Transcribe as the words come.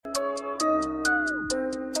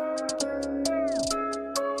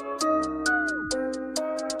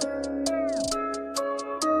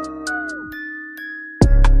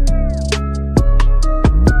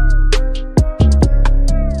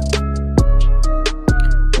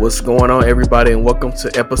What's going on, everybody, and welcome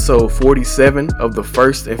to episode 47 of the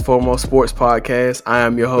First and Foremost Sports Podcast. I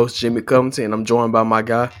am your host, Jimmy Covington, and I'm joined by my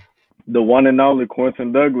guy, the one and only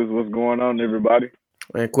Quentin Douglas. What's going on, everybody?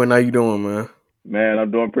 Man, Quentin, how you doing, man? Man, I'm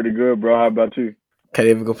doing pretty good, bro. How about you? Can't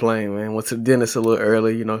even complain, man. Went to the dentist a little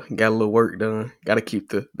early, got a little work done. Got to keep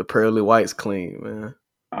the pearly whites clean, man.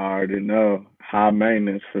 I already know. High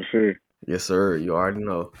maintenance for sure. Yes, sir. You already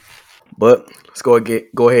know. But let's go ahead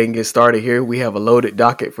and get started here. We have a loaded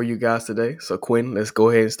docket for you guys today. So, Quentin, let's go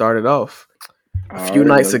ahead and start it off. A few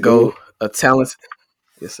nights ago,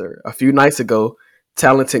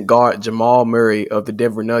 talented guard Jamal Murray of the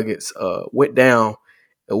Denver Nuggets went down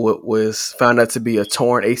and what was found out to be a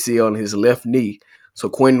torn ACL in his left knee. So,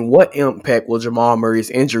 Quentin, what impact will Jamal Murray's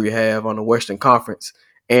injury have on the Western Conference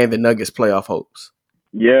and the Nuggets' playoff hopes?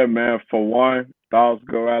 Yeah, man. For one, thoughts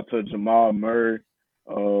go out to Jamal Murray.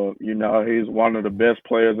 He's one of the best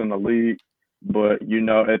players in the league. But,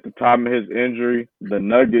 at the time of his injury, the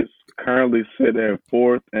Nuggets currently sit at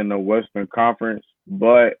fourth in the Western Conference.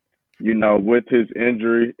 But, with his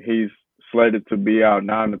injury, he's slated to be out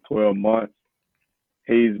 9 to 12 months.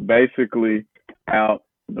 He's basically out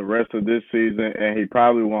the rest of this season, and he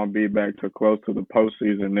probably won't be back to close to the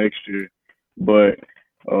postseason next year. But,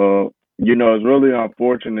 it's really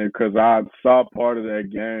unfortunate because I saw part of that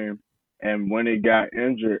game, and when he got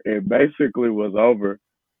injured, it basically was over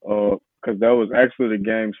because that was actually the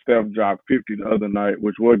game Steph dropped 50 the other night,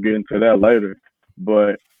 which we'll get into that later.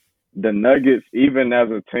 But the Nuggets, even as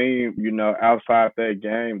a team, outside that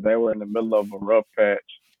game, they were in the middle of a rough patch.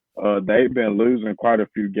 They've been losing quite a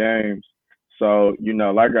few games. So,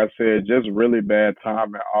 like I said, just really bad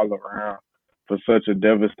timing all around for such a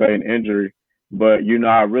devastating injury. But,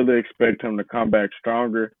 I really expect him to come back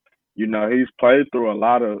stronger. He's played through a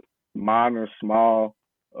lot of minor, small,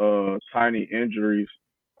 tiny injuries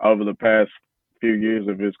over the past few years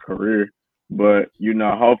of his career. But,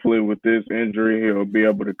 hopefully with this injury, he'll be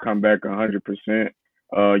able to come back 100%.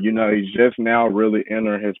 He's just now really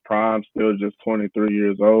entering his prime, still just 23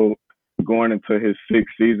 years old, going into his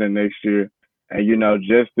sixth season next year. And,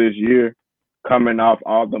 just this year, coming off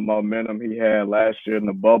all the momentum he had last year in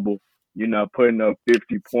the bubble, putting up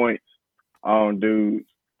 50 points on dudes.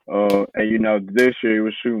 This year he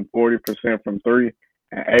was shooting 40% from three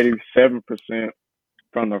and 87%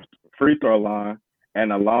 from the free throw line.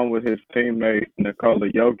 And along with his teammate, Nikola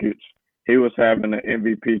Jokic, he was having an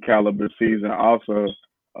MVP caliber season also.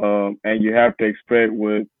 And you have to expect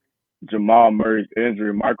with Jamal Murray's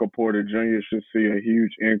injury, Michael Porter Jr. should see a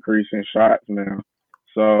huge increase in shots now.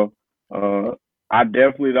 So I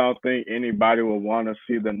definitely don't think anybody would want to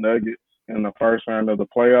see the Nuggets in the first round of the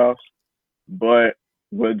playoffs. But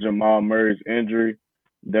with Jamal Murray's injury,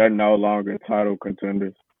 they're no longer title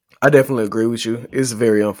contenders. I definitely agree with you. It's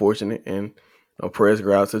very unfortunate, and prayers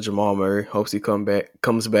go out to Jamal Murray. Hopes he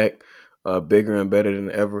comes back bigger and better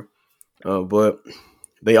than ever. But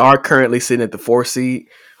they are currently sitting at the 4th seed,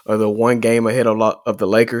 the one game ahead of the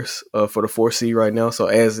Lakers for the 4th seed right now. So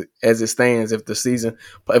as it stands, if the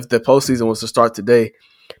postseason was to start today,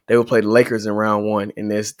 they would play the Lakers in round 1,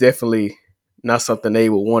 and that's definitely not something they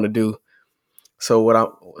would want to do. So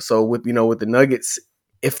with the Nuggets,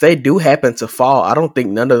 if they do happen to fall, I don't think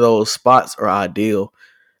none of those spots are ideal.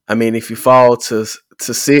 I mean, if you fall to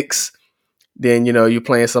 6, then you're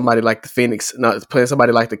playing somebody like the Phoenix, not playing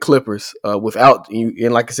somebody like the Clippers. Without you,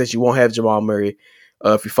 and like I said, you won't have Jamal Murray.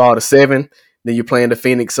 If you fall to 7, then you're playing the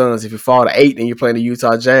Phoenix Suns. If you fall to 8, then you're playing the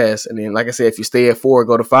Utah Jazz. And then, like I said, if you stay at 4 or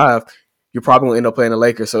go to 5, you're probably going to end up playing the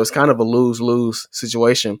Lakers. So it's kind of a lose-lose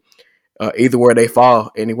situation, either where they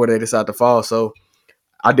fall, anywhere they decide to fall. So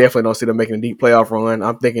I definitely don't see them making a deep playoff run.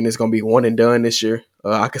 I'm thinking it's going to be one and done this year.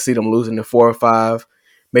 I could see them losing to 4 or 5,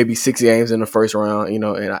 maybe 6 games in the first round,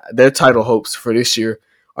 and their title hopes for this year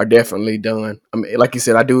are definitely done. I mean, like you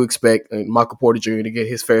said, I do expect Michael Porter Jr. to get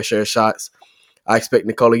his fair share of shots. I expect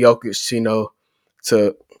Nikola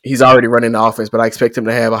Jokic, he's already running the offense, but I expect him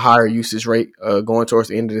to have a higher usage rate going towards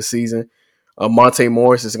the end of the season. Monte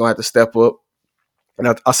Morris is going to have to step up.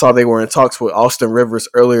 And I saw they were in talks with Austin Rivers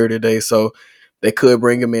earlier today, so they could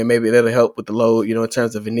bring him in. Maybe that'll help with the load, in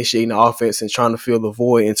terms of initiating the offense and trying to fill the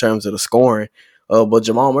void in terms of the scoring. But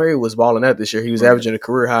Jamal Murray was balling out this year. He was averaging a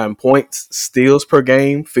career high in points, steals per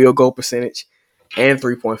game, field goal percentage, and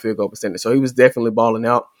 3-point field goal percentage. So he was definitely balling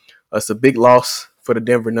out. It's a big loss for the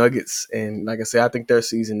Denver Nuggets. And like I said, I think their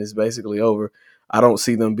season is basically over. I don't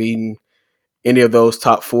see them beating any of those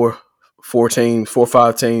top four or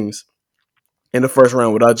 5 teams in the first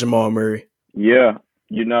round without Jamal Murray. Yeah,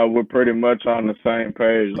 we're pretty much on the same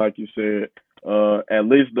page, like you said. At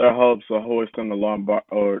least their hopes are hoisting the Lombardi,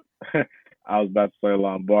 or I was about to say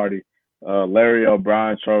Lombardi. Larry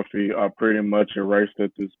O'Brien trophy are pretty much erased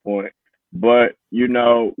at this point. But, you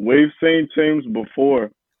know, we've seen teams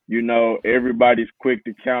before, you know, everybody's quick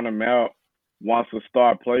to count them out once a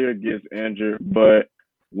star player gets injured. But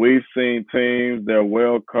we've seen teams, they're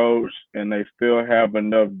well coached and they still have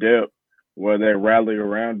enough depth where they rally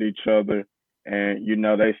around each other. And, you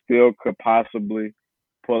know, they still could possibly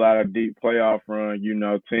pull out a deep playoff run. You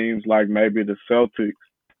know, teams like maybe the Celtics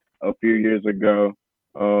a few years ago,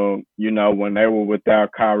 you know, when they were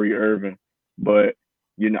without Kyrie Irving. But,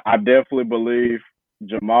 you know, I definitely believe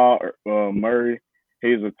Jamal Murray,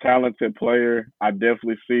 he's a talented player. I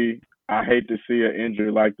hate to see an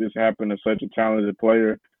injury like this happen to such a talented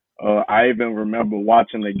player. I even remember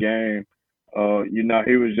watching the game. You know,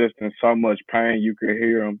 he was just in so much pain. You could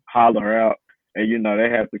hear him holler out. And, you know, they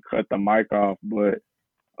had to cut the mic off. But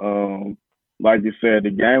um, like you said,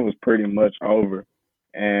 the game was pretty much over,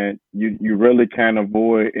 and you really can't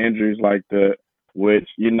avoid injuries like that. Which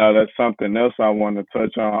you know that's something else I want to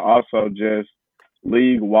touch on. Also, just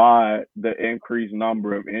league wide, the increased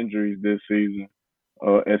number of injuries this season,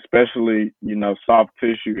 especially you know soft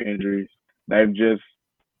tissue injuries. They've just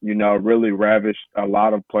you know really ravished a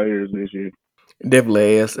lot of players this year.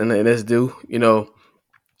 Definitely is, and that's due to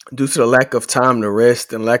the lack of time to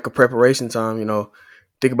rest and lack of preparation time. You know,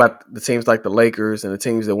 think about the teams like the Lakers and the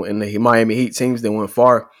teams that went in the Miami Heat teams that went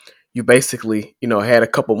far. You basically, you know, had a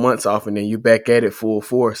couple months off and then you back at it full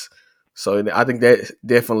force. So I think that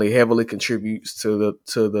definitely heavily contributes to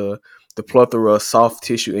the plethora of soft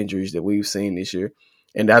tissue injuries that we've seen this year.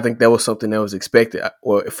 And I think that was something that was expected.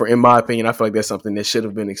 Or for in my opinion, I feel like that's something that should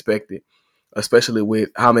have been expected, especially with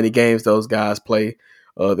how many games those guys play,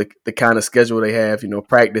 the kind of schedule they have, you know,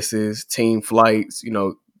 practices, team flights, you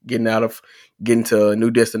know, getting to new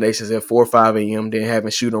destinations at 4 or 5 a.m., then having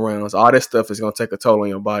shooting rounds. All that stuff is going to take a toll on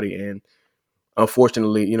your body. And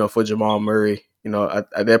unfortunately, you know, for Jamal Murray, you know,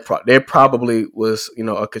 that probably was, you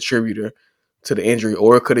know, a contributor to the injury,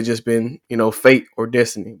 or it could have just been, you know, fate or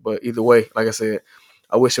destiny. But either way, like I said,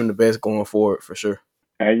 I wish him the best going forward for sure.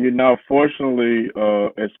 And you know, fortunately,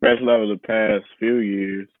 especially over the past few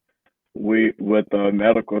years, we with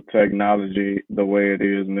medical technology the way it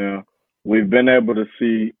is now, we've been able to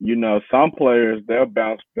see, you know, some players they'll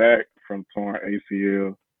bounce back from torn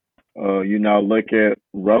ACL. You know, look at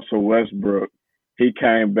Russell Westbrook. He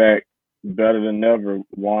came back better than ever,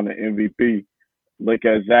 won the MVP. Look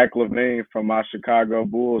at Zach LaVine from my Chicago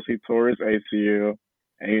Bulls. He tore his ACL,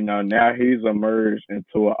 and you know now he's emerged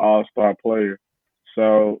into an All-Star player.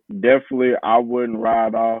 So definitely, I wouldn't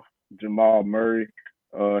ride off Jamal Murray.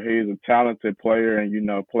 He's a talented player, and you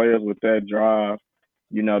know players with that drive,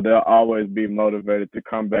 you know they'll always be motivated to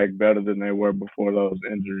come back better than they were before those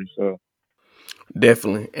injuries. So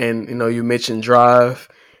Definitely. And you know, you mentioned drive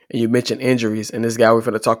and you mentioned injuries, and this guy we're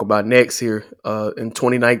going to talk about next here, in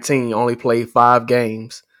 2019, only played 5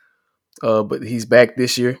 games, but he's back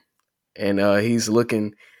this year, and he's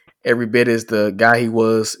looking every bit as the guy he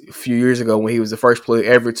was a few years ago when he was the first player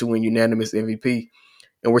ever to win unanimous MVP.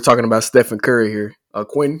 And we're talking about Stephen Curry here.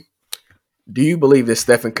 Quentin, do you believe that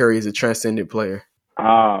Stephen Curry is a transcendent player?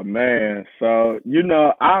 ah man, so you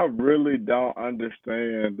know I really don't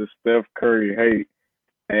understand the Steph Curry hate.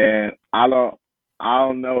 And I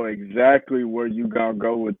don't know exactly where you gonna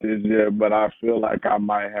go with this yet, but I feel like I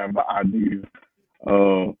might have an idea.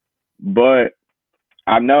 Um, but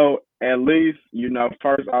I know at least, you know,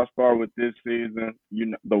 first I'll start with this season. You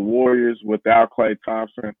know, the Warriors without Klay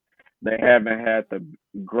Thompson, they haven't had the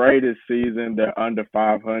greatest season. They're under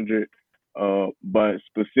 500. But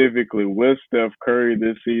specifically with Steph Curry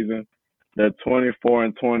this season, they're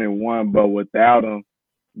 24-21. But without him,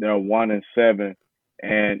 they're 1-7.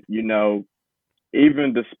 And you know,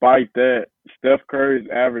 even despite that, Steph Curry's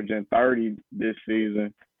averaging 30 this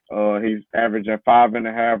season. He's averaging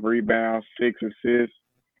 5.5 rebounds, 6 assists,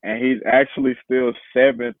 and he's actually still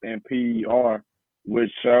seventh in PER, which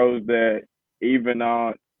shows that even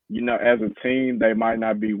on, you know, as a team, they might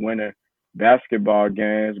not be winning basketball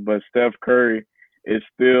games, but Steph Curry is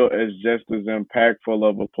still as just as impactful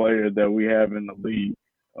of a player that we have in the league.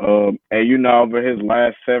 And you know, over his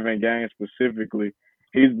last 7 games specifically,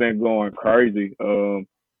 he's been going crazy.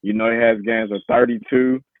 You know, he has games of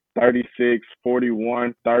 32, 36,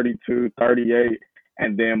 41, 32, 38,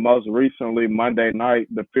 and then most recently Monday night,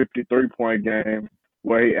 the 53-point game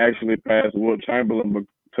where he actually passed Wilt Chamberlain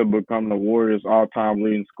to become the Warriors' all-time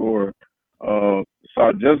leading scorer.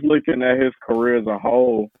 So just looking at his career as a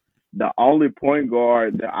whole, the only point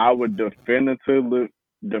guard that I would definitively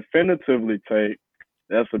take,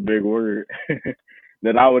 that's a big word,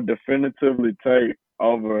 that I would definitively take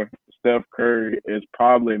over Steph Curry is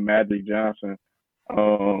probably Magic Johnson.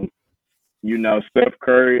 Um, Steph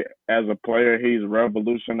Curry as a player, he's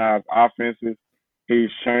revolutionized offenses. He's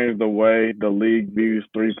changed the way the league views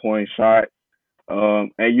 3-point shot.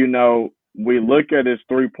 And we look at his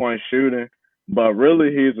 3-point shooting, but really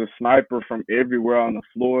he's a sniper from everywhere on the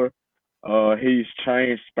floor. He's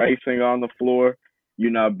changed spacing on the floor,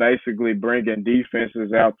 basically bringing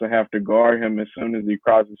defenses out to have to guard him as soon as he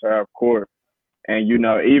crosses half court. And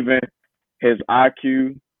even his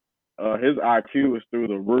IQ, his IQ is through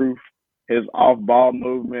the roof. His off-ball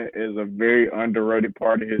movement is a very underrated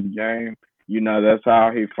part of his game. That's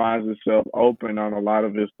how he finds himself open on a lot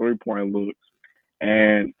of his three-point looks.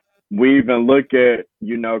 And we even look at,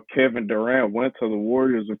 Kevin Durant went to the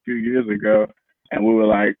Warriors a few years ago, and we were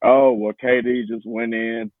like, oh, well, KD just went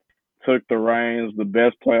in, took the reins, the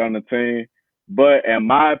best player on the team. But in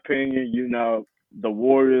my opinion, the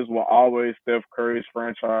Warriors will always Steph Curry's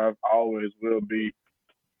franchise, always will be.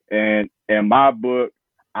 And in my book,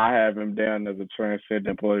 I have him down as a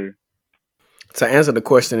transcendent player. To answer the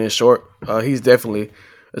question in short, he's definitely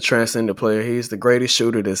a transcendent player. He's the greatest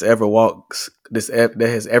shooter that has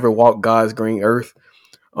ever walked God's green earth.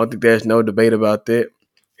 I don't think there's no debate about that.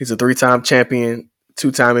 He's a 3-time champion,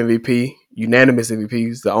 2-time MVP, unanimous MVP.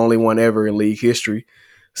 He's the only one ever in league history.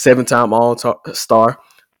 7-time All-Star,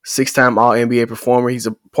 6-time All-NBA performer. He's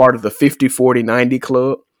a part of the 50-40-90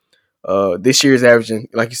 club. This year's averaging,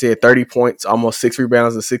 like you said, 30 points, almost 6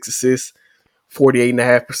 rebounds and 6 assists,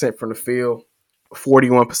 48.5% from the field,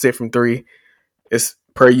 41% from three. It's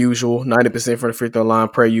per usual, 90% from the free throw line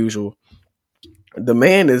per usual. The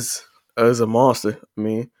man is a monster. I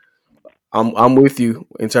mean, I'm with you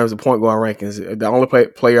in terms of point guard rankings. The only player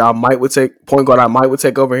point guard I might would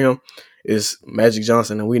take over him is Magic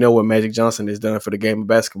Johnson, and we know what Magic Johnson has done for the game of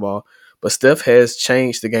basketball. But Steph has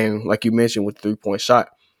changed the game, like you mentioned, with the 3-point shot.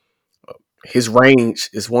 His range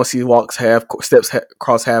is once he steps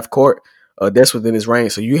across half court, that's within his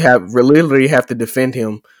range. So you literally have to defend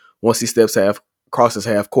him once he crosses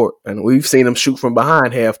half court. And we've seen him shoot from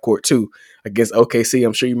behind half court too against OKC.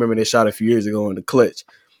 I'm sure you remember that shot a few years ago in the clutch.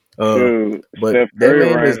 Dude, but Steph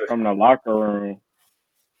Curry ran from the locker room.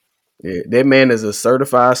 Yeah, that man is a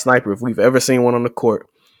certified sniper if we've ever seen one on the court.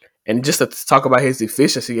 And just to talk about his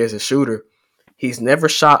efficiency as a shooter, he's never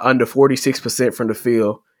shot under 46% from the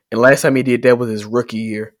field. And last time he did that was his rookie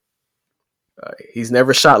year. He's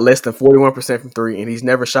never shot less than 41% from three, and he's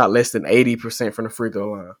never shot less than 80% from the free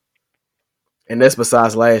throw line. And that's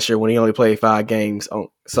besides last year when he only played 5 games.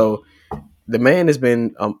 So the man has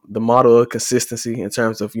been the model of consistency in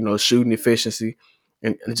terms of shooting efficiency,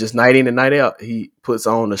 and just night in and night out he puts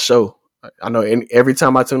on a show. I know every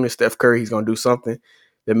time I tune in Steph Curry, he's gonna do something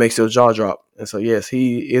that makes your jaw drop. And so yes,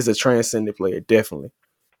 he is a transcendent player, definitely.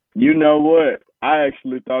 You know what? I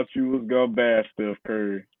actually thought you was gonna bash Steph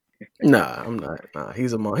Curry. Nah, I'm not. Nah,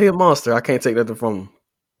 he's a monster. I can't take nothing from him.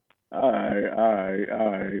 All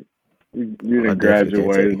right. You done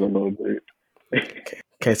graduated a little bit.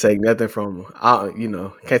 Can't take nothing from him.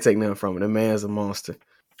 Can't take nothing from him. The man's a monster.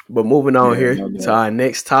 But moving on to our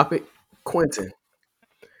next topic, Quentin.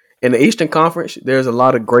 In the Eastern Conference, there's a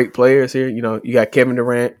lot of great players here. You got Kevin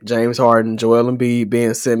Durant, James Harden, Joel Embiid,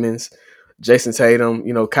 Ben Simmons, Jason Tatum,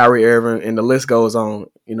 Kyrie Irving, and the list goes on.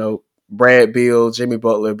 Brad Beal, Jimmy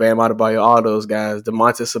Butler, Bam Adebayo, all those guys,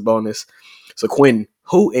 Domantas Sabonis. So, Quentin,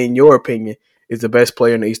 who, in your opinion, is the best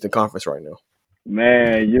player in the Eastern Conference right now?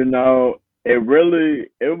 Man, it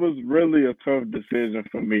was really a tough decision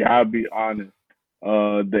for me. I'll be honest.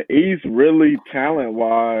 The East really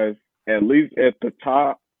talent-wise, at least at the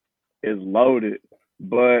top, is loaded.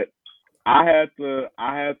 But I had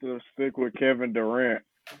to stick with Kevin Durant,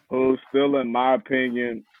 who's still, in my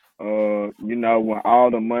opinion, when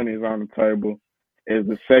all the money's on the table, is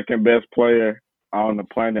the second best player on the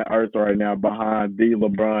planet Earth right now behind the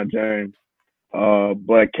LeBron James.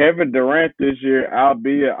 But Kevin Durant this year,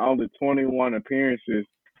 albeit only 21 appearances,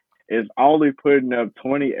 is only putting up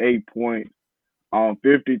 28 points on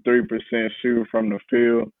 53% shooting from the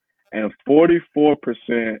field and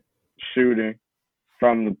 44% shooting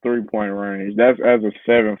from the 3-point range. That's as a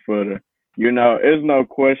 7-footer. There's no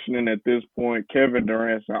questioning at this point. Kevin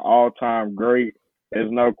Durant's an all-time great. There's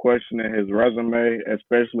no questioning his resume,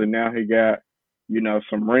 especially now he got,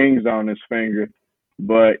 some rings on his finger.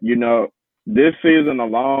 But, this season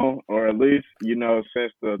alone, or at least,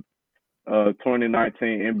 since the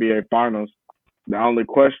 2019 NBA Finals, the only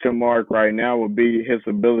question mark right now would be his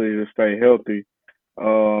ability to stay healthy.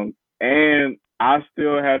 And I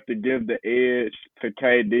still have to give the edge to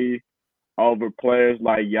KD over players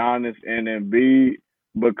like Giannis and Embiid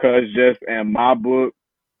because just in my book,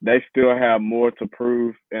 they still have more to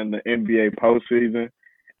prove in the NBA postseason.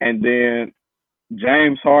 And then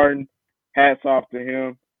James Harden, hats off to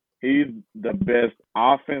him. He's the best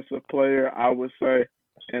offensive player, I would say,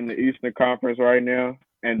 in the Eastern Conference right now.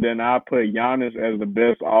 And then I put Giannis as the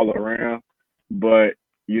best all around. But,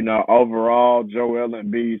 overall, Joel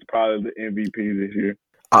Embiid is probably the MVP this year.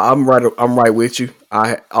 I'm right. I'm right with you.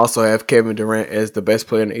 I also have Kevin Durant as the best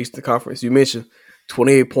player in the Eastern Conference. You mentioned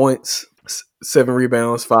 28 points, 7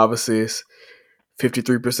 rebounds, 5 assists,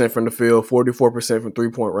 53% from the field, 44% from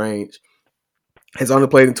 3-point range. Has only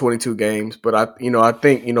played in 22 games, but I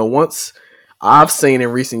think once I've seen in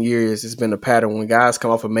recent years, it's been a pattern when guys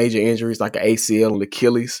come off of major injuries like an ACL and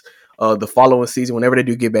Achilles. The following season, whenever they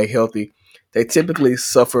do get back healthy, they typically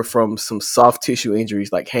suffer from some soft tissue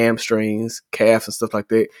injuries like hamstrings, calves, and stuff like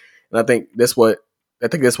that. And I think that's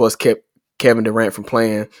what's kept Kevin Durant from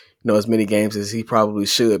playing, as many games as he probably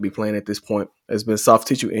should be playing at this point. There's been soft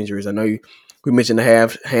tissue injuries. I know we mentioned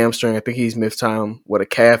the hamstring. I think he's missed time with a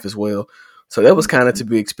calf as well. So that was kind of to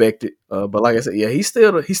be expected. But like I said, yeah, he's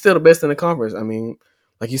still the best in the conference. I mean,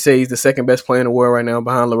 like you said, he's the second best player in the world right now,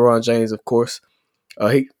 behind LeBron James, of course.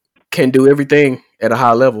 He can do everything at a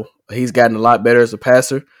high level. He's gotten a lot better as a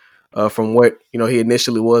passer from what he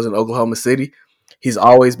initially was in Oklahoma City. He's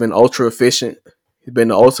always been ultra efficient. He's been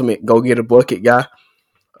the ultimate go get a bucket guy.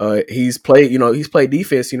 He's played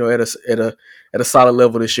defense, at a solid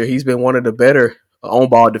level this year. He's been one of the better on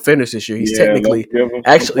ball defenders this year. He's Yeah, let's technically give him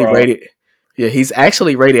some actually props. rated. Yeah, he's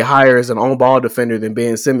actually rated higher as an on ball defender than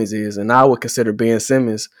Ben Simmons is, and I would consider Ben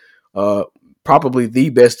Simmons uh, probably the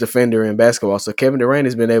best defender in basketball. So Kevin Durant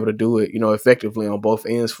has been able to do it, effectively on both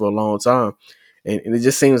ends for a long time, and it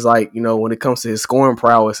just seems like when it comes to his scoring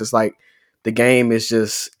prowess, it's like the game is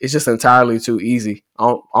just entirely too easy.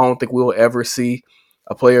 I don't think we'll ever see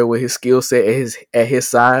a player with his skill set at his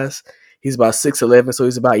size. He's about 6'11", so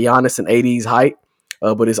he's about Giannis and AD's height.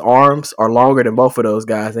 But his arms are longer than both of those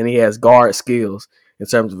guys, and he has guard skills in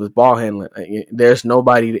terms of his ball handling. There's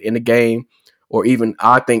nobody in the game, or even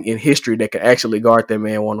I think in history, that can actually guard that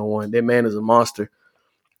man 1-on-1. That man is a monster,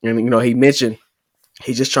 and he mentioned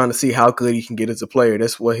he's just trying to see how good he can get as a player.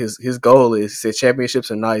 That's what his goal is. He said championships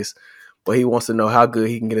are nice, but he wants to know how good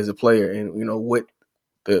he can get as a player, and what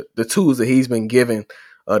the tools that he's been given.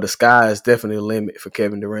 The sky is definitely the limit for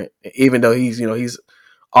Kevin Durant, even though he's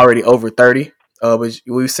already over 30. But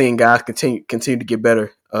we've seen guys continue to get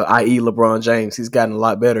better. I.e., LeBron James, he's gotten a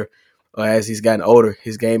lot better as he's gotten older.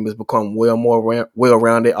 His game has become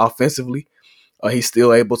well-rounded offensively. He's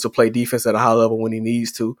still able to play defense at a high level when he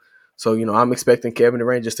needs to. So I'm expecting Kevin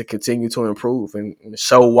Durant just to continue to improve and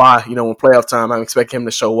show why. When playoff time, I'm expecting him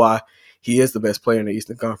to show why he is the best player in the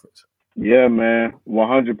Eastern Conference. Yeah, man,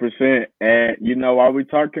 100%. And while we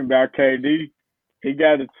talking about KD, he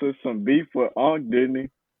got into some beef with Unk, didn't he?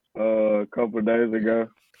 A couple of days ago.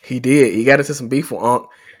 He did. He got into some beef with Unk,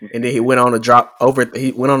 and then he went on to drop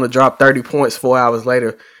 30 points 4 hours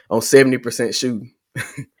later on 70% shooting.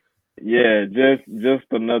 Yeah, just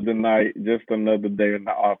another night, just another day in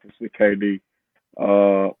the office with KD.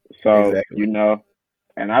 So Exactly.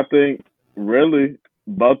 and I think really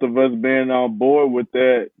both of us being on board with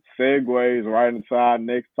that segues right into our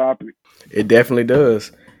next topic. It definitely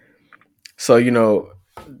does. So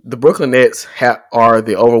the Brooklyn Nets are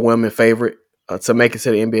the overwhelming favorite to make it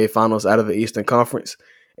to the NBA Finals out of the Eastern Conference,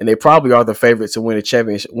 and they probably are the favorite to win a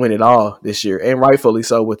championship, win it all this year, and rightfully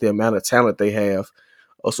so with the amount of talent they have.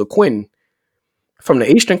 Also, Quentin, from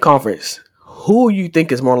the Eastern Conference, who you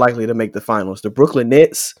think is more likely to make the finals, the Brooklyn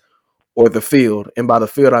Nets or the field? And by the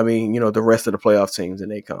field, I mean the rest of the playoff teams in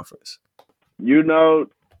their conference. You know,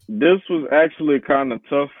 this was actually kind of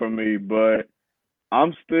tough for me, but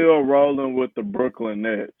I'm still rolling with the Brooklyn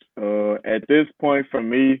Nets. At this point, for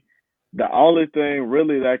me, the only thing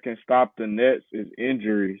really that can stop the Nets is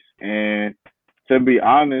injuries. And to be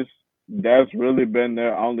honest, that's really been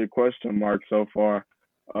their only question mark so far.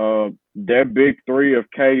 Their big three of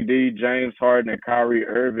KD, James Harden, and Kyrie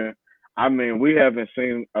Irving. I mean, we haven't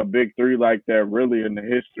seen a big three like that really in the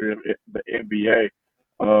history of the NBA,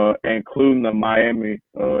 including the Miami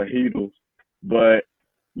Heatles. But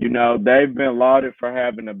they've been lauded for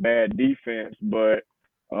having a bad defense, but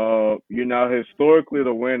historically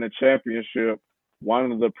to win a championship,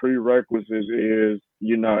 one of the prerequisites is,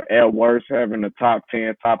 at worst having a top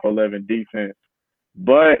 10, top 11 defense.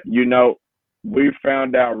 But, we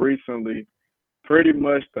found out recently pretty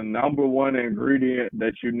much the number one ingredient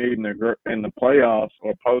that you need in the playoffs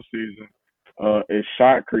or postseason is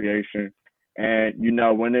shot creation. And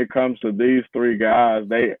when it comes to these three guys,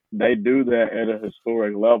 they do that at a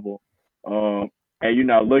historic level. Um,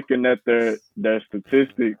 and looking at their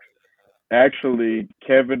statistics, actually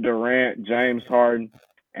Kevin Durant, James Harden,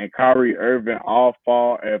 and Kyrie Irving all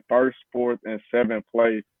fall at first, fourth, and seventh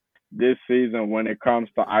place this season when it comes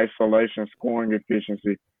to isolation scoring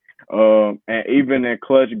efficiency. And even in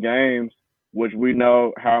clutch games, which we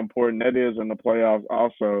know how important that is in the playoffs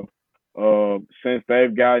also, since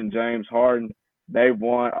they've gotten James Harden, they've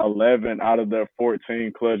won 11 out of their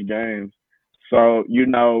 14 clutch games. So,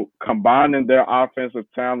 combining their offensive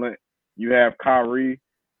talent, you have Kyrie,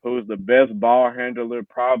 who's the best ball handler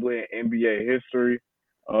probably in NBA history.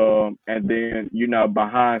 And then,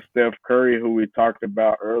 behind Steph Curry, who we talked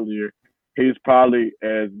about earlier, he's probably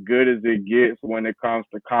as good as it gets when it comes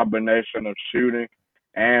to combination of shooting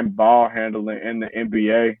and ball handling in the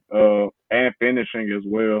NBA, and finishing as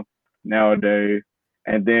well nowadays.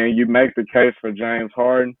 And then you make the case for James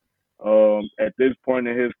Harden. At this point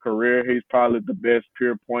in his career, he's probably the best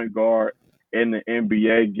pure point guard in the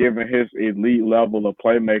NBA, given his elite level of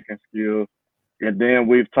playmaking skills. And then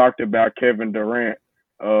we've talked about Kevin Durant.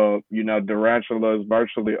 Durantula is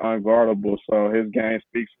virtually unguardable, so his game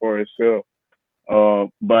speaks for itself.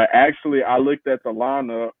 But actually, I looked at the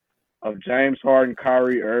lineup of James Harden,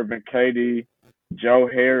 Kyrie Irving, KD, Joe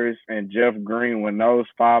Harris, and Jeff Green. When those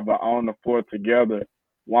five are on the floor together,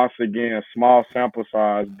 once again, small sample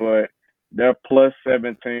size, but they're plus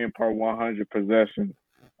 17 per 100 possessions,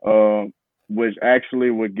 which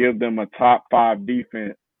actually would give them a top five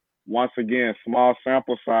defense. Once again, small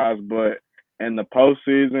sample size, but in the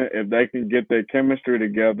postseason, if they can get their chemistry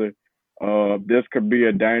together, this could be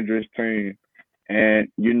a dangerous team. And,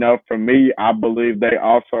 for me, I believe they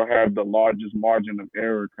also have the largest margin of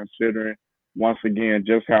error considering, once again,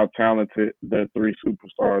 just how talented the three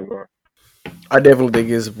superstars are. I definitely think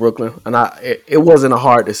it's Brooklyn, and it wasn't a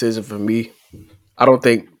hard decision for me. I don't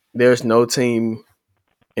think there's no team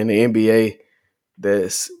in the NBA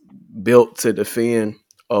that's built to defend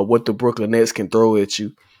what the Brooklyn Nets can throw at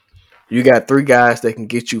you. You got three guys that can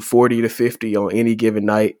get you 40 to 50 on any given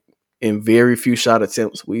night in very few shot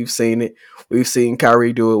attempts. We've seen it. We've seen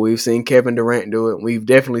Kyrie do it. We've seen Kevin Durant do it. We've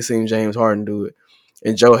definitely seen James Harden do it.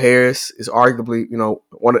 And Joe Harris is arguably,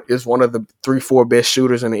 one of the 3-4 best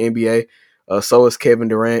shooters in the NBA. So is Kevin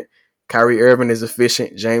Durant. Kyrie Irving is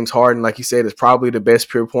efficient. James Harden, like you said, is probably the best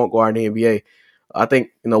pure point guard in the NBA. I think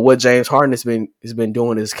what James Harden has been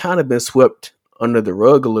doing is kind of been swept under the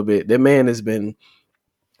rug a little bit. That man has been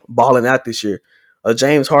balling out this year.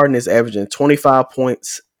 James Harden is averaging 25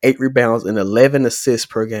 points, 8 rebounds, and 11 assists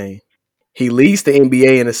per game. He leads the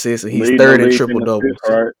NBA in assists, and he's Leading the third in league triple in doubles. assists,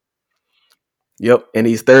 right? Yep, and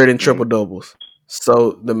he's third in triple doubles.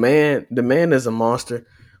 So the man is a monster.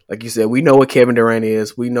 Like you said, we know what Kevin Durant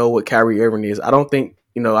is. We know what Kyrie Irving is. I don't think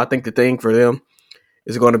I think the thing for them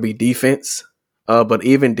is going to be defense. But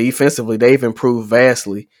even defensively, they've improved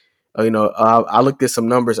vastly. I looked at some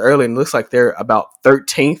numbers earlier, and it looks like they're about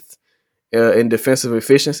 13th in defensive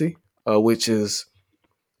efficiency, which is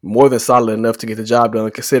more than solid enough to get the job done,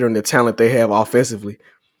 considering the talent they have offensively.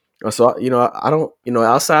 So I don't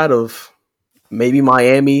outside of maybe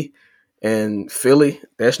Miami and Philly,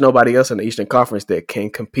 there's nobody else in the Eastern Conference that can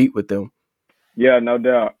compete with them. Yeah, no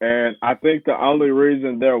doubt. And I think the only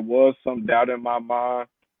reason there was some doubt in my mind,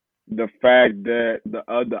 the fact that the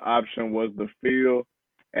other option was the field,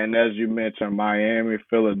 and as you mentioned, Miami,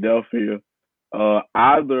 Philadelphia.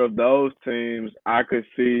 Either of those teams, I could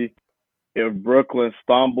see if Brooklyn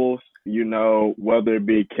stumbles, whether it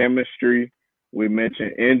be chemistry, we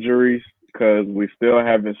mentioned injuries, because we still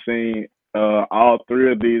haven't seen all three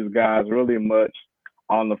of these guys really much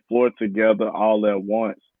on the floor together all at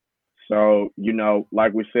once. So,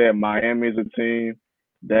 like we said, Miami's a team.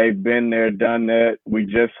 They've been there, done that. We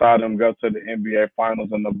just saw them go to the NBA Finals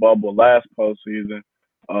in the bubble last postseason.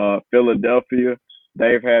 Philadelphia,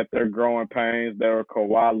 they've had their growing pains. They were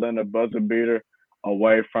Kawhi Leonard buzzer beater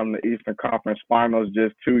away from the Eastern Conference Finals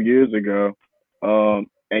just 2 years ago.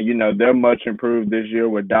 And they're much improved this year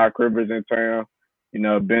with Doc Rivers in town.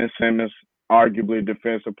 Ben Simmons, arguably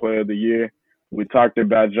Defensive Player of the Year. We talked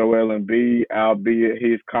about Joel Embiid, albeit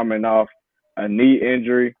he's coming off a knee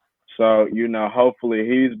injury. So, hopefully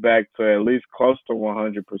he's back to at least close to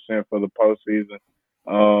 100% for the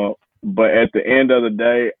postseason. But at the end of the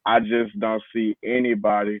day, I just don't see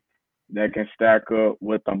anybody that can stack up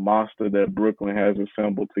with the monster that Brooklyn has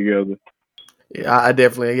assembled together. Yeah, I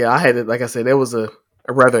definitely. Yeah, I had it. Like I said, it was a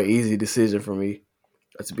rather easy decision for me.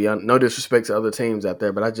 To be honest, no disrespect to other teams out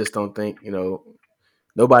there, but I just don't think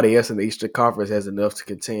nobody else in the Eastern Conference has enough to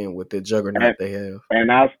contend with the juggernaut And, they have.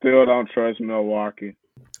 and I still don't trust Milwaukee.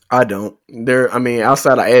 I don't.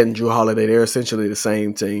 Outside of Ed and Drew Holiday, they're essentially the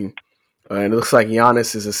same team. And it looks like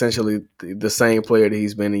Giannis is essentially the same player that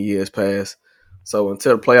he's been in years past. So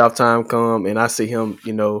until the playoff time come and I see him,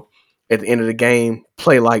 at the end of the game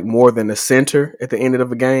play like more than a center at the end of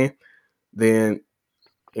the game, then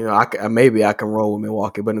maybe I can roll with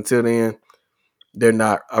Milwaukee, but until then, they're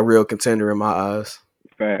not a real contender in my eyes.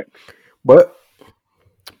 Facts. But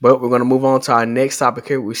we're gonna move on to our next topic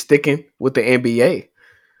here. We're sticking with the NBA.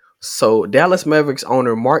 So Dallas Mavericks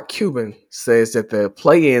owner Mark Cuban says that the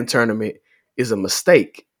play-in tournament is a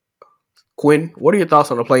mistake. Quinn, what are your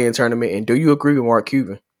thoughts on the play-in tournament, and do you agree with Mark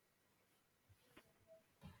Cuban?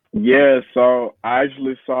 Yeah, so I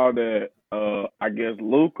actually saw that I guess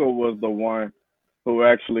Luca was the one who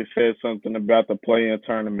actually said something about the play-in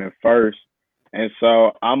tournament first. And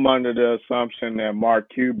so I'm under the assumption that Mark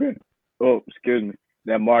Cuban was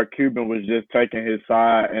just taking his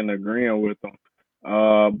side and agreeing with him.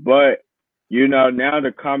 But now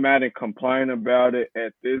to come out and complain about it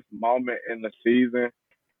at this moment in the season,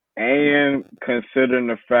 and considering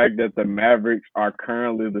the fact that the Mavericks are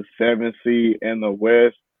currently the seventh seed in the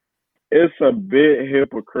West, it's a bit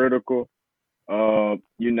hypocritical.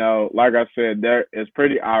 Like I said, it's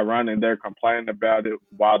pretty ironic they're complaining about it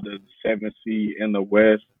while the seventh seed in the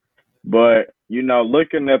West. But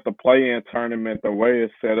looking at the play-in tournament, the way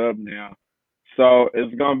it's set up now, so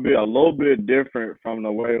it's gonna be a little bit different from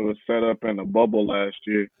the way it was set up in the bubble last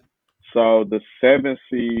year. So the seventh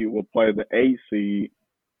seed will play the eighth seed.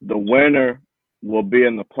 The winner will be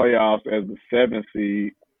in the playoffs as the seventh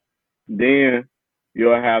seed. Then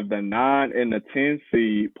you'll have the 9 and the 10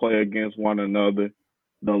 seed play against one another.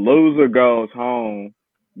 The loser goes home.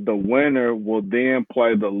 The winner will then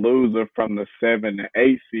play the loser from the 7 and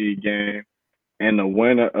 8 seed game, and the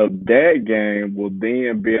winner of that game will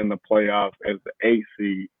then be in the playoffs as the 8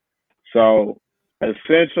 seed. So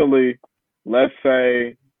essentially, let's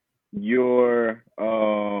say you're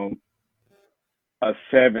a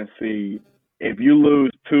 7 seed. If you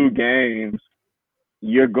lose 2 games,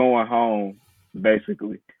 you're going home,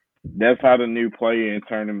 basically. That's how the new play-in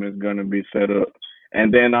tournament is going to be set up.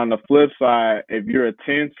 And then on the flip side, if you're a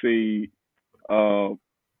 10 seed, uh,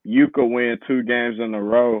 you could win 2 games in a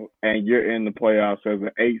row and you're in the playoffs as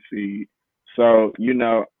an 8 seed. So,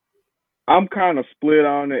 I'm kind of split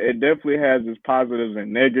on it. It definitely has its positives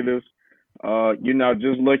and negatives.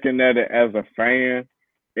 Just looking at it as a fan,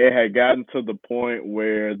 it had gotten to the point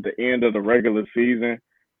where the end of the regular season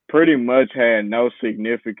pretty much had no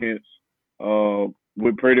significance.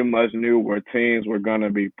 We pretty much knew where teams were going to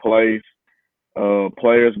be placed.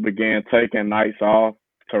 Players began taking nights off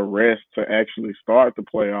to rest to actually start the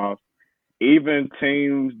playoffs. Even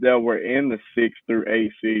teams that were in the 6 through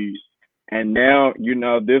 8 seeds. And now,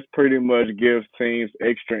 this pretty much gives teams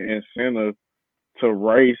extra incentive to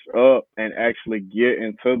race up and actually get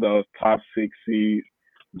into those top 6 seeds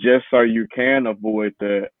just so you can avoid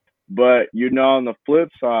that. But, on the flip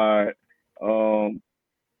side, um,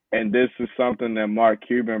 and this is something that Mark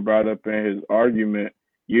Cuban brought up in his argument,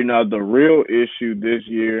 the real issue this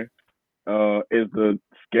year is the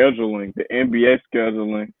scheduling, the NBA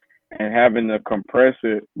scheduling, and having to compress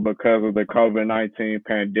it because of the COVID-19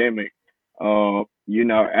 pandemic.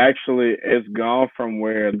 Actually, it's gone from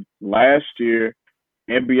where last year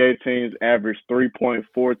NBA teams averaged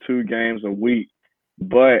 3.42 games a week,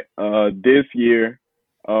 but this year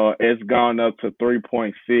it's gone up to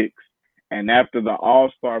 3.6. And after the All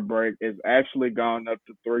Star break, it's actually gone up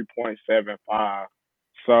to 3.75.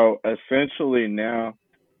 So essentially now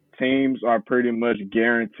teams are pretty much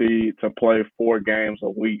guaranteed to play 4 games a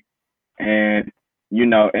week. And,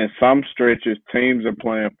 in some stretches, teams are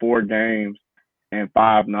playing 4 games in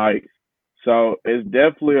 5 nights. So it's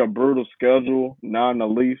definitely a brutal schedule,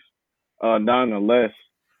 nonetheless.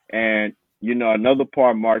 And, another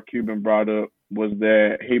part Mark Cuban brought up was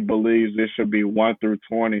that he believes it should be 1 through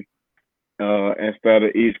 20 instead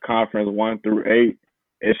of each conference 1 through 8.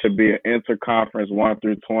 It should be an interconference 1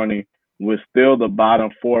 through 20 with still the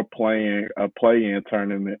bottom four playing a play-in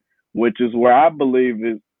tournament, which is where I believe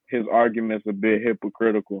his argument's a bit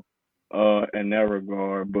hypocritical in that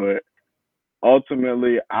regard. But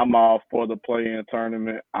ultimately, I'm all for the play-in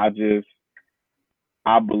tournament. I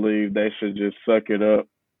believe they should just suck it up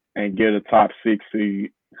and get a top 6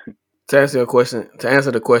 seed. To answer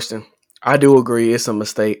the question, I do agree it's a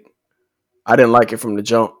mistake. I didn't like it from the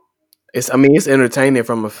jump. It's entertaining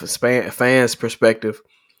from a fan's perspective.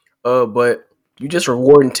 But you just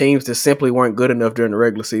rewarding teams that simply weren't good enough during the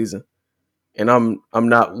regular season, and I'm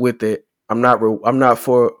not with it. I'm not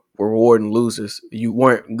for rewarding losers. You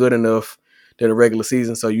weren't good enough during the regular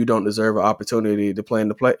season, so you don't deserve an opportunity to play in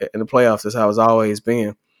the playoffs. That's how it's always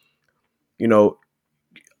been. You know,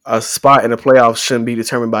 a spot in the playoffs shouldn't be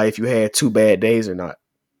determined by if you had 2 bad days or not.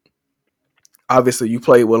 Obviously, you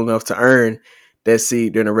played well enough to earn that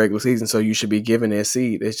seed during the regular season, so you should be given that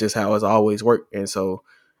seed. It's just how it's always worked, and so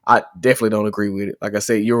I definitely don't agree with it. Like I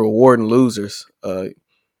said, you're rewarding losers.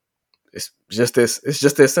 It's just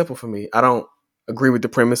that simple for me. I don't agree with the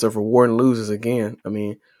premise of rewarding losers again. I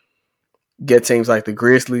mean, get teams like the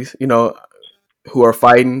Grizzlies, who are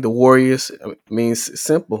fighting the Warriors. I mean, it's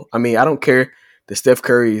simple. I mean, I don't care that Steph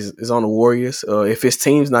Curry is on the Warriors. If his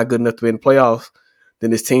team's not good enough to be in the playoffs,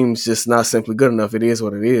 then his team's just not simply good enough. It is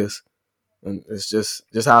what it is, and it's just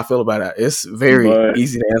how I feel about it. It's very But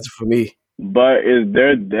easy to answer for me. is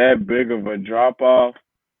there that big of a drop off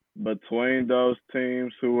between those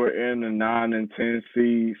teams who were in the 9 and 10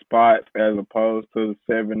 seed spots as opposed to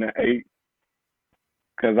the 7 and 8?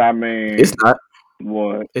 Because I It's mean, not.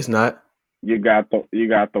 what It's not. you got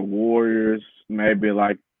the Warriors, maybe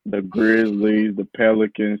like the Grizzlies, the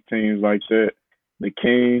Pelicans, teams like that, the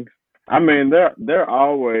Kings. I mean, they're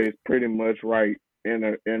always pretty much right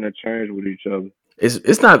interchange with each other.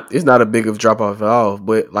 It's not a big of drop off at all.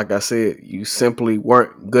 But like I said, you simply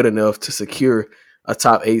weren't good enough to secure a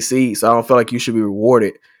top 8 seed. So I don't feel like you should be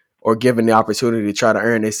rewarded or given the opportunity to try to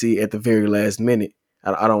earn a seat at the very last minute.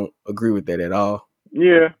 I don't agree with that at all.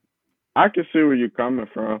 Yeah, I can see where you're coming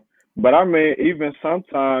from. But I mean, even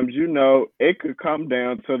sometimes, it could come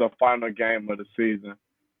down to the final game of the season.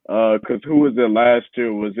 'Cause who was it last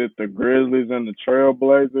year? Was it the Grizzlies and the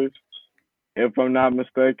Trailblazers, if I'm not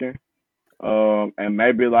mistaken? And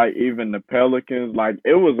maybe like even the Pelicans. Like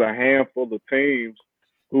it was a handful of teams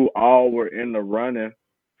who all were in the running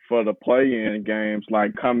for the play-in games,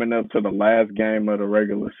 like coming up to the last game of the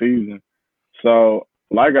regular season. So,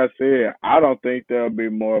 like I said, I don't think there'll be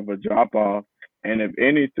more of a drop off. And if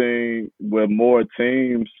anything, with more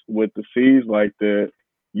teams with the seeds like that,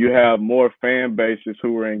 you have more fan bases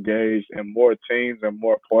who are engaged and more teams and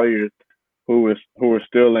more players who are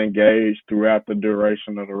still engaged throughout the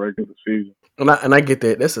duration of the regular season. And I get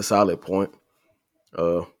that. That's a solid point.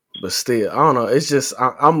 Uh, but still, I don't know. It's just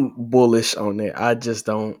I'm bullish on that. I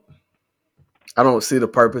don't see the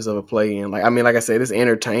purpose of a play in. Like I mean, like I said, it's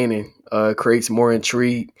entertaining. Creates more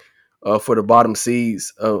intrigue for the bottom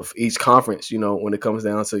seeds of each conference. When it comes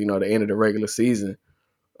down to the end of the regular season.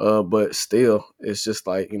 But still, it's just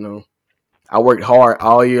like I worked hard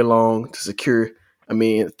all year long to secure. I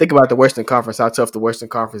mean, think about the Western Conference. How tough the Western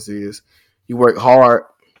Conference is. You work hard,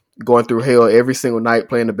 going through hell every single night,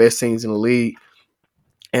 playing the best teams in the league,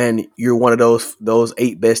 and you're one of those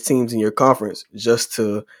 8 best teams in your conference just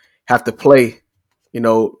to have to play,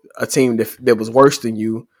 a team that was worse than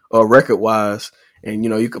you record wise, and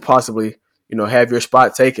you could possibly have your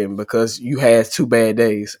spot taken because you had 2 bad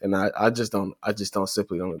days, and I just don't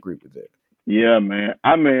simply don't agree with that. Yeah, man.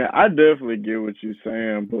 I mean, I definitely get what you're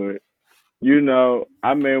saying, but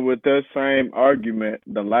I mean, with that same argument,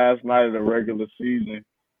 the last night of the regular season,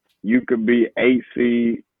 you could be 8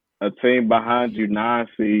 seed, a team behind you 9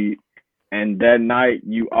 seed, and that night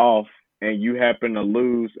you off and you happen to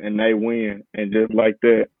lose and they win, and just like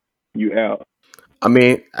that, you out. I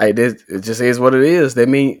mean, it just is what it is. That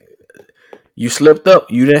mean you slipped up.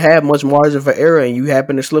 You didn't have much margin for error, and you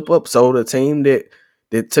happened to slip up. So the team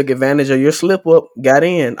that took advantage of your slip up got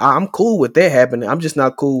in. I'm cool with that happening. I'm just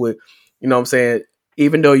not cool with, what I'm saying.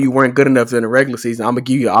 Even though you weren't good enough in the regular season, I'm gonna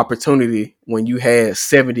give you an opportunity when you had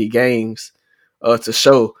 70 games, to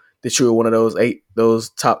show that you were one of those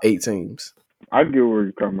top 8 teams. I get where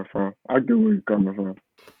you're coming from. I get where you're coming from.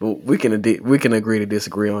 Well, we can agree to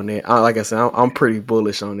disagree on that. Like I said, I'm pretty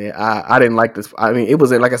bullish on that. I didn't like this. I mean, it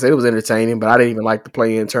was like I said, it was entertaining, but I didn't even like the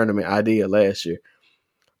play-in tournament idea last year.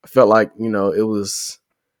 I felt like it was.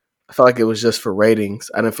 I felt like it was just for ratings.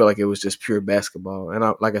 I didn't feel like it was just pure basketball.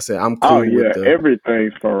 And like I said, I'm Oh cool with yeah, the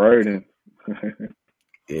everything's for rating.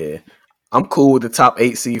 yeah. I'm cool with the top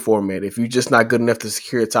 8 seed format. If you're just not good enough to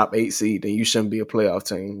secure a top 8 seed, then you shouldn't be a playoff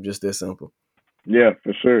team. Just that simple. Yeah,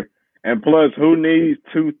 for sure. And plus, who needs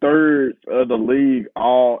 2/3 of the league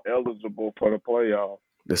all eligible for the playoffs?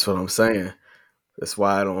 That's what I'm saying. That's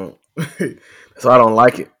why I don't. That's why I don't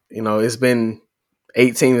like it. It's been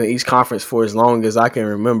 8 teams in each conference for as long as I can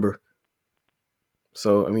remember.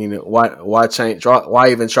 So I mean, why change?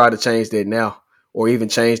 Why even try to change that now, or even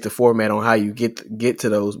change the format on how you get to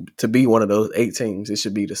those to be one of those 8 teams? It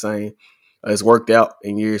should be the same. It's worked out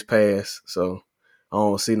in years past, so I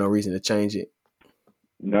don't see no reason to change it.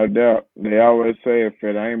 No doubt. They always say if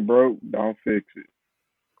it ain't broke, don't fix it.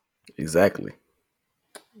 Exactly.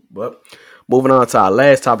 But moving on to our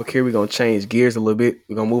last topic here, we're gonna change gears a little bit.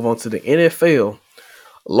 We're gonna move on to the NFL.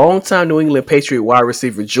 Longtime New England Patriot wide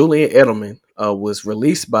receiver Julian Edelman was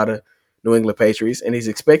released by the New England Patriots, and he's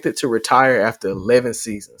expected to retire after 11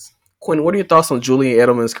 seasons. Quinn, what are your thoughts on Julian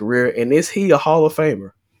Edelman's career, and is he a Hall of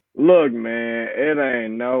Famer? Look, man, it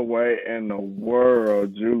ain't no way in the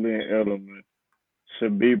world Julian Edelman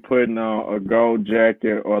should be putting on a gold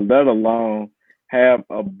jacket or let alone have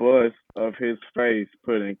a bust his face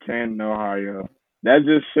put in Canton, Ohio. That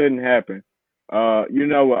just shouldn't happen.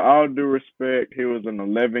 With all due respect, he was an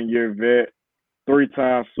 11-year vet,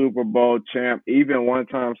 three-time Super Bowl champ, even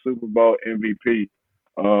one-time Super Bowl MVP.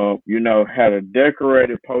 Had a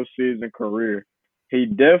decorated postseason career. He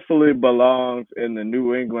definitely belongs in the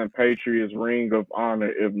New England Patriots Ring of Honor,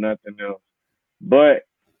 if nothing else. But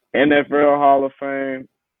NFL Hall of Fame,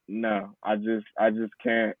 no, I just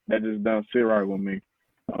can't. That just doesn't sit right with me.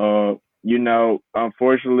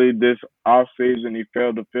 Unfortunately, this offseason he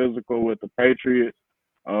failed the physical with the Patriots.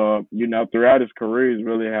 Throughout his career, he's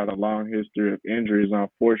really had a long history of injuries,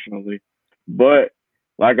 unfortunately. But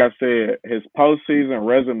like I said, his postseason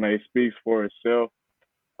resume speaks for itself.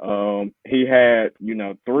 He had,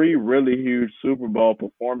 three really huge Super Bowl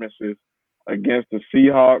performances against the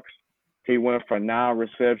Seahawks. He went for 9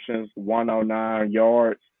 receptions, 109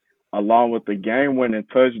 yards, along with the game-winning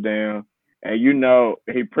touchdown. And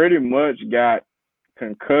he pretty much got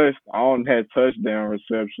concussed on that touchdown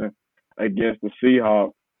reception against the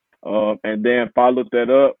Seahawks. And then followed that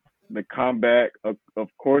up, the comeback, of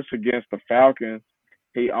course, against the Falcons.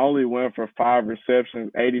 He only went for 5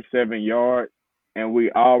 receptions, 87 yards. And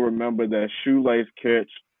we all remember that shoelace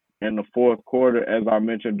catch in the fourth quarter, as I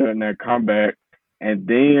mentioned during that comeback. And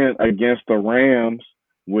then against the Rams,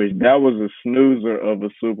 which that was a snoozer of a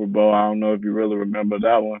Super Bowl. I don't know if you really remember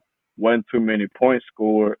that one. Wasn't too many points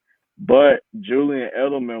scored. But Julian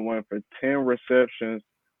Edelman went for 10 receptions,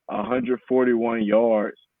 141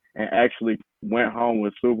 yards, and actually went home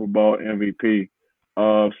with Super Bowl MVP.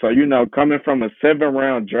 Coming from a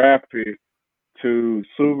 7th-round draft pick to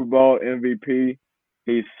Super Bowl MVP,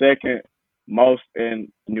 he's second most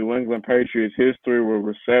in New England Patriots history with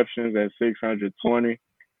receptions at 620.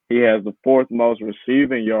 He has the 4th most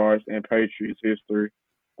receiving yards in Patriots history.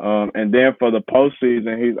 And then for the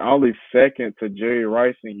postseason, he's only second to Jerry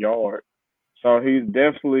Rice in yards. So he's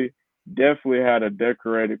definitely had a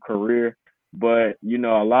decorated career. But,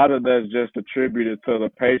 a lot of that's just attributed to the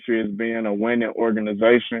Patriots being a winning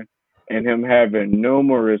organization and him having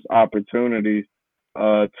numerous opportunities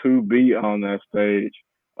to be on that stage.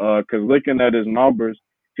 Because looking at his numbers,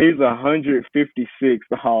 he's 156th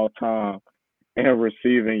all time in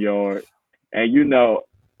receiving yards. And,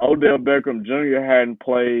 Odell Beckham Jr. hadn't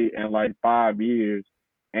played in like 5 years,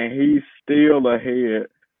 and he's still ahead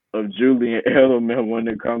of Julian Edelman when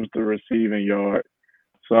it comes to receiving yards.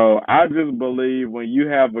 So I just believe when you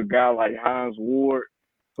have a guy like Hines Ward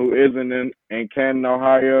who isn't in Canton,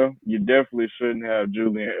 Ohio, you definitely shouldn't have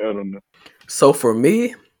Julian Edelman. So for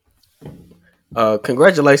me,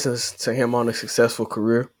 congratulations to him on a successful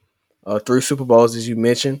career. 3 Super Bowls, as you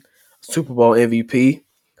mentioned, Super Bowl MVP,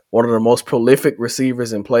 one of the most prolific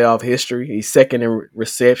receivers in playoff history. He's second in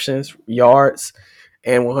receptions, yards,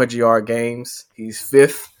 and 100-yard games. He's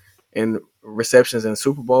 5th in receptions in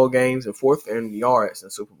Super Bowl games and 4th in yards in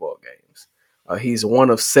Super Bowl games. He's one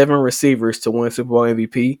of 7 receivers to win Super Bowl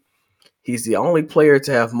MVP. He's the only player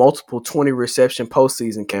to have multiple 20-reception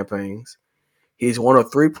postseason campaigns. He's one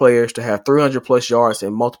of 3 players to have 300-plus yards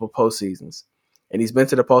in multiple postseasons. And he's been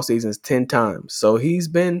to the postseasons 10 times. So he's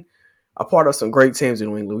been a part of some great teams in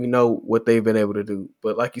New England. We know what they've been able to do.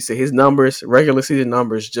 But like you said, his numbers, regular season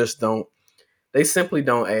numbers, they simply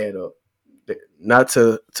don't add up. Not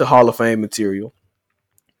to Hall of Fame material.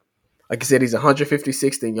 Like I said, he's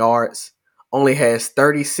 156th in yards, only has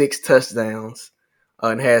 36 touchdowns,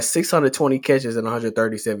 and has 620 catches in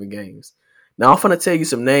 137 games. Now, I'm going to tell you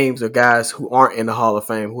some names of guys who aren't in the Hall of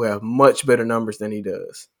Fame who have much better numbers than he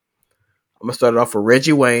does. I'm going to start it off with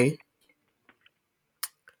Reggie Wayne,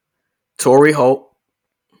 Torrey Holt,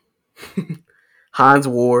 Hines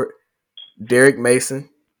Ward, Derek Mason,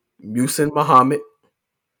 Muhsin Muhammad,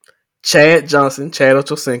 Chad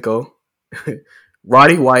Ochocinco,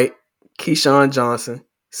 Roddy White, Keyshawn Johnson,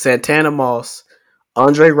 Santana Moss,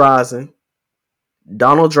 Andre Rison,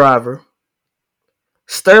 Donald Driver,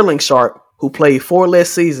 Sterling Sharp, who played 4 less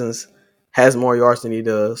seasons, has more yards than he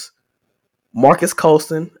does, Marcus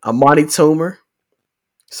Colston, Amani Toomer,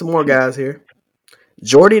 some more guys here,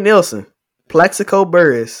 Jordy Nelson, Plaxico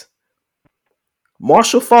Burress,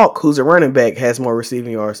 Marshall Faulk, who's a running back, has more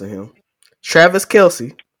receiving yards than him, Travis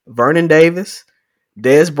Kelce, Vernon Davis,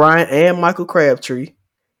 Dez Bryant, and Michael Crabtree,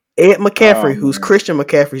 Ed McCaffrey, who's Christian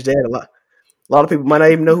McCaffrey's dad. A lot of people might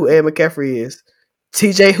not even know who Ed McCaffrey is.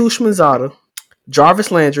 TJ Houshmandzadeh,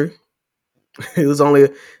 Jarvis Landry, who was only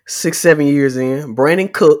 6-7 years in. Brandon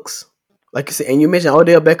Cooks, like you said, and you mentioned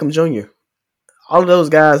Odell Beckham Jr. All of those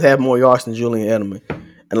guys have more yards than Julian Edelman.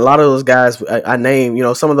 And a lot of those guys I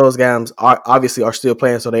named, some of those guys obviously are still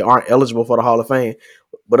playing, so they aren't eligible for the Hall of Fame.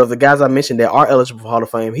 But of the guys I mentioned that are eligible for Hall of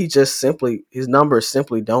Fame, his numbers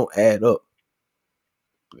simply don't add up.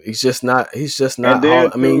 He's just not. He's just And not.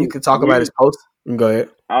 then I mean, you too, can talk about his post. Go ahead.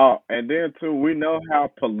 we know how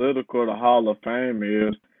political the Hall of Fame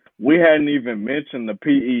is. We hadn't even mentioned the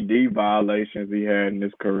PED violations he had in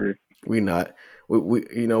his career. We not.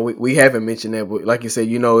 We haven't mentioned that, but like you said,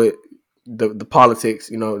 it. The politics.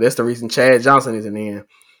 That's the reason Chad Johnson isn't in.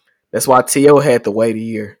 That's why T.O. had to wait a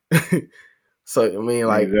year. So I mean,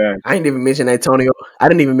 like, I Exactly. didn't even mention Antonio. I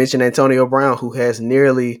didn't even mention Antonio Brown, who has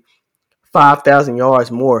nearly 5,000 yards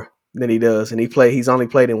more than he does, and he's only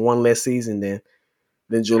played in one less season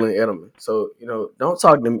than Julian Edelman. So don't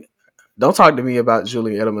talk to me about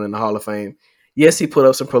Julian Edelman in the Hall of Fame. Yes, he put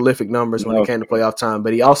up some prolific numbers when it No, came to playoff time,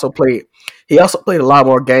 but he also played a lot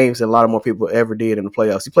more games than a lot of more people ever did in the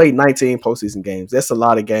playoffs. He played 19 postseason games. That's a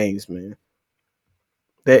lot of games, man.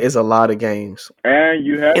 That is a lot of games. and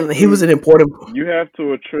And he was an important. you have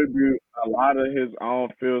to attribute a lot of his on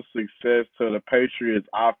field success to the Patriots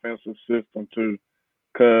offensive system too.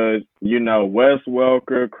 Cause Wes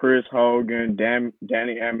Welker, Chris Hogan, Danny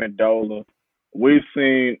Amendola, we've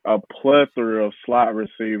seen a plethora of slot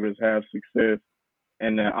receivers have success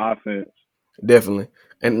in that offense. Definitely,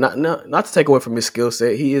 and not to take away from his skill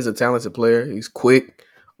set. He is a talented player. He's quick,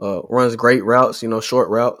 runs great routes. Short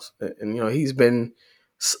routes, and he's been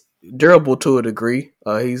durable to a degree.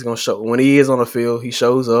 He's gonna show when he is on the field. He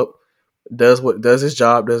shows up, does his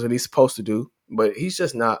job, does what he's supposed to do. But he's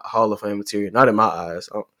just not Hall of Fame material. Not in my eyes.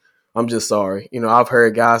 I'm just sorry. I've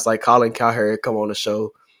heard guys like Colin Cowherd come on the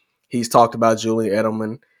show. He's talked about Julian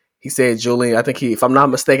Edelman. He said Julian. I think if I'm not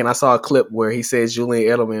mistaken, I saw a clip where he said Julian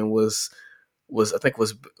Edelman was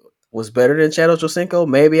better than Chad Ochocinco.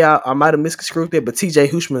 Maybe I might have misconstrued it, but TJ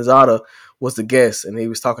Hushmanzada was the guest, and he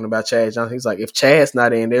was talking about Chad Johnson. He's like, if Chad's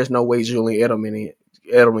not in, there's no way Julian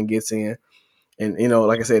Edelman gets in. And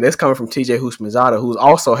like I said, that's coming from TJ Hushmanzada, who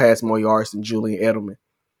also has more yards than Julian Edelman.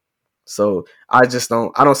 So I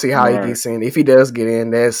don't see how he Right. gets in. If he does get in,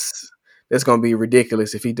 that's gonna be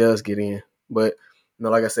ridiculous if he does get in. But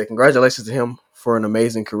like I said, congratulations to him for an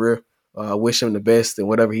amazing career. I wish him the best in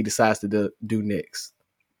whatever he decides to do next.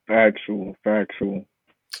 Factual.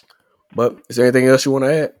 But is there anything else you want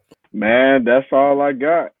to add? Man, that's all I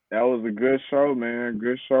got. That was a good show, man.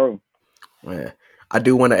 Good show. Man, I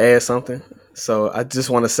do want to add something. So I just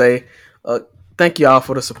want to say thank y'all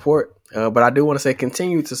for the support. But I do want to say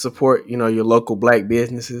continue to support, your local black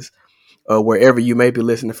businesses wherever you may be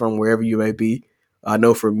listening from, wherever you may be. I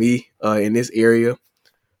know for me in this area,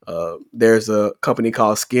 there's a company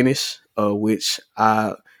called Skinish, which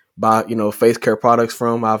I buy, face care products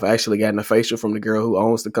from. I've actually gotten a facial from the girl who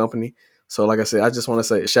owns the company. So, like I said, I just want to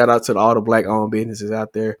say shout out to all the black-owned businesses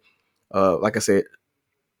out there. Like I said,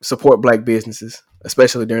 support black businesses,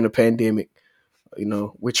 especially during the pandemic.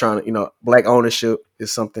 We're trying to, black ownership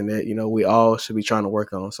is something that, we all should be trying to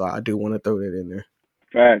work on. So I do want to throw that in there.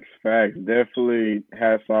 Facts. Definitely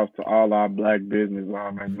hats off to all our black business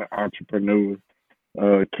and entrepreneurs.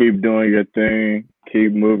 Keep doing your thing.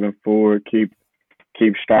 Keep moving forward. Keep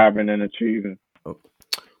striving and achieving.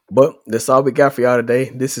 But that's all we got for y'all today.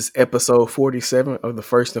 This is episode 47 of the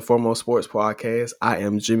First and Foremost Sports Podcast. I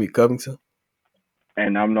am Jimmy Covington.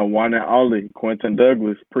 And I'm the one and only Quentin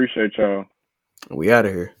Douglas. Appreciate y'all. We out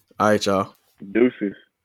of here. All right, y'all. Deuces.